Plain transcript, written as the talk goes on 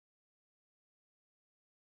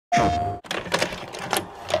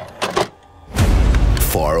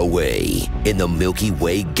Far away in the Milky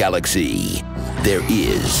Way galaxy, there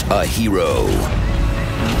is a hero.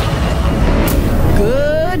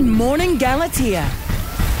 Good morning, Galatea.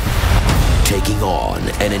 Taking on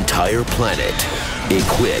an entire planet,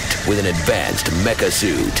 equipped with an advanced mecha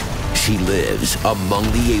suit. She lives among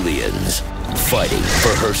the aliens, fighting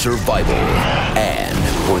for her survival and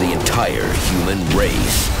for the entire human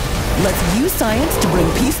race. Let's use science to bring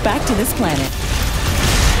peace back to this planet.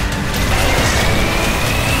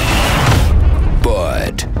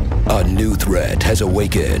 But a new threat has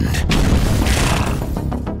awakened.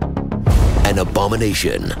 An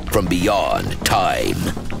abomination from beyond time.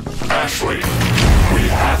 Ashley, we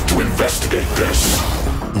have to investigate this.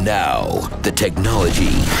 Now, the technology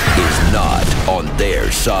is not on their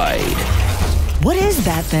side. What is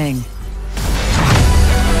that thing?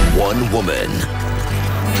 One woman,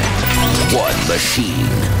 one machine,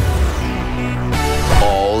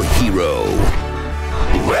 all hero.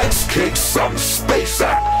 Let's kick some space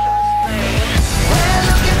out.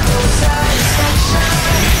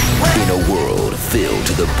 In a world filled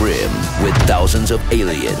to the brim with thousands of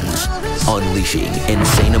aliens, unleashing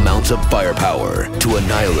insane amounts of firepower to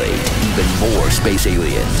annihilate even more space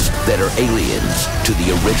aliens that are aliens to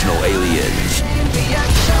the original aliens.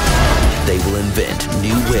 They will invent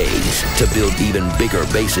new ways to build even bigger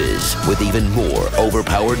bases with even more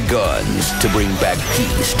overpowered guns to bring back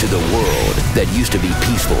peace to the world that used to be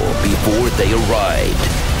peaceful before they arrived.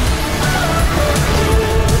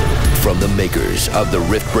 From the makers of the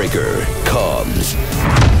Riftbreaker comes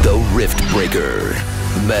the Riftbreaker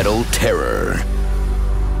Metal Terror.